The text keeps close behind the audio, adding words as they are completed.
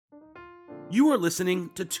You are listening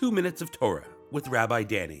to 2 Minutes of Torah with Rabbi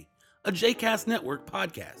Danny, a JCast Network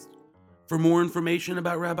podcast. For more information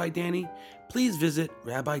about Rabbi Danny, please visit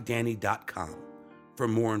rabbidanny.com. For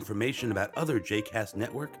more information about other JCast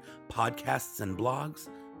Network podcasts and blogs,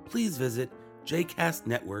 please visit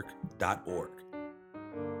jcastnetwork.org.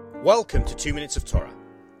 Welcome to 2 Minutes of Torah,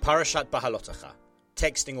 Parashat Behalotecha,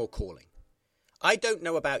 texting or calling. I don't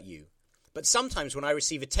know about you, but sometimes when I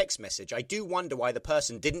receive a text message, I do wonder why the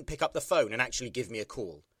person didn't pick up the phone and actually give me a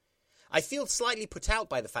call. I feel slightly put out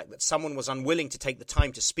by the fact that someone was unwilling to take the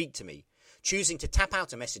time to speak to me, choosing to tap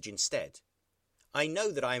out a message instead. I know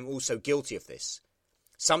that I am also guilty of this.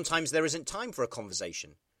 Sometimes there isn't time for a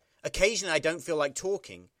conversation. Occasionally I don't feel like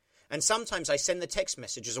talking, and sometimes I send the text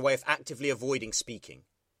message as a way of actively avoiding speaking.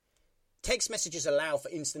 Text messages allow for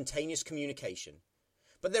instantaneous communication,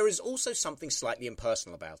 but there is also something slightly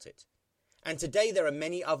impersonal about it. And today there are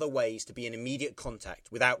many other ways to be in immediate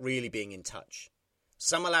contact without really being in touch.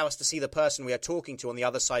 Some allow us to see the person we are talking to on the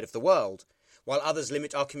other side of the world, while others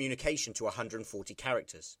limit our communication to 140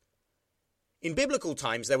 characters. In biblical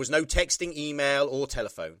times there was no texting, email or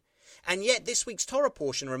telephone, and yet this week's Torah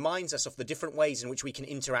portion reminds us of the different ways in which we can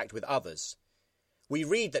interact with others. We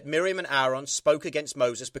read that Miriam and Aaron spoke against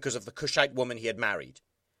Moses because of the Cushite woman he had married.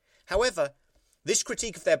 However, this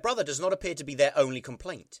critique of their brother does not appear to be their only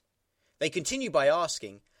complaint. They continue by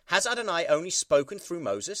asking, has Adonai only spoken through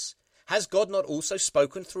Moses? Has God not also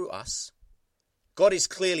spoken through us? God is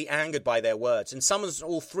clearly angered by their words and summons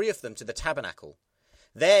all three of them to the tabernacle.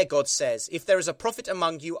 There God says, if there is a prophet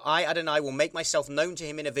among you, I, Adonai, will make myself known to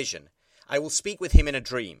him in a vision. I will speak with him in a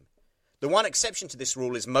dream. The one exception to this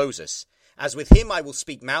rule is Moses, as with him I will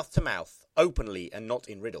speak mouth to mouth, openly and not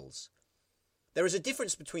in riddles. There is a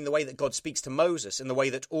difference between the way that God speaks to Moses and the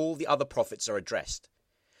way that all the other prophets are addressed.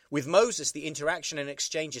 With Moses, the interaction and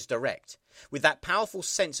exchange is direct, with that powerful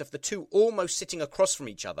sense of the two almost sitting across from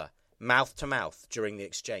each other, mouth to mouth, during the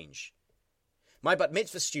exchange. My Bat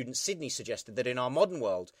Mitzvah student Sydney suggested that in our modern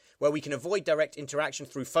world, where we can avoid direct interaction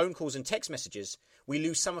through phone calls and text messages, we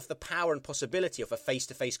lose some of the power and possibility of a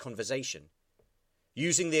face-to-face conversation.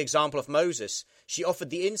 Using the example of Moses, she offered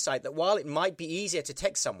the insight that while it might be easier to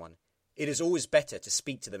text someone, it is always better to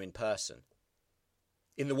speak to them in person.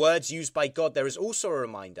 In the words used by God, there is also a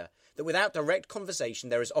reminder that without direct conversation,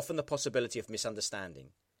 there is often the possibility of misunderstanding.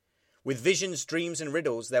 With visions, dreams, and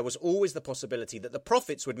riddles, there was always the possibility that the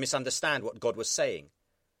prophets would misunderstand what God was saying.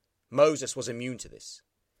 Moses was immune to this.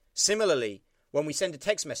 Similarly, when we send a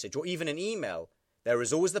text message or even an email, there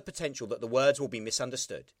is always the potential that the words will be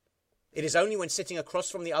misunderstood. It is only when sitting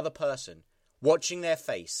across from the other person, watching their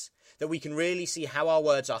face, that we can really see how our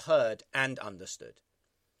words are heard and understood.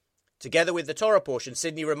 Together with the Torah portion,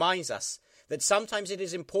 Sydney reminds us that sometimes it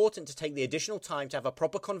is important to take the additional time to have a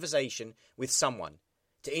proper conversation with someone,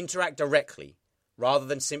 to interact directly, rather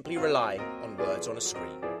than simply relying on words on a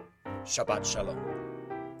screen. Shabbat Shalom.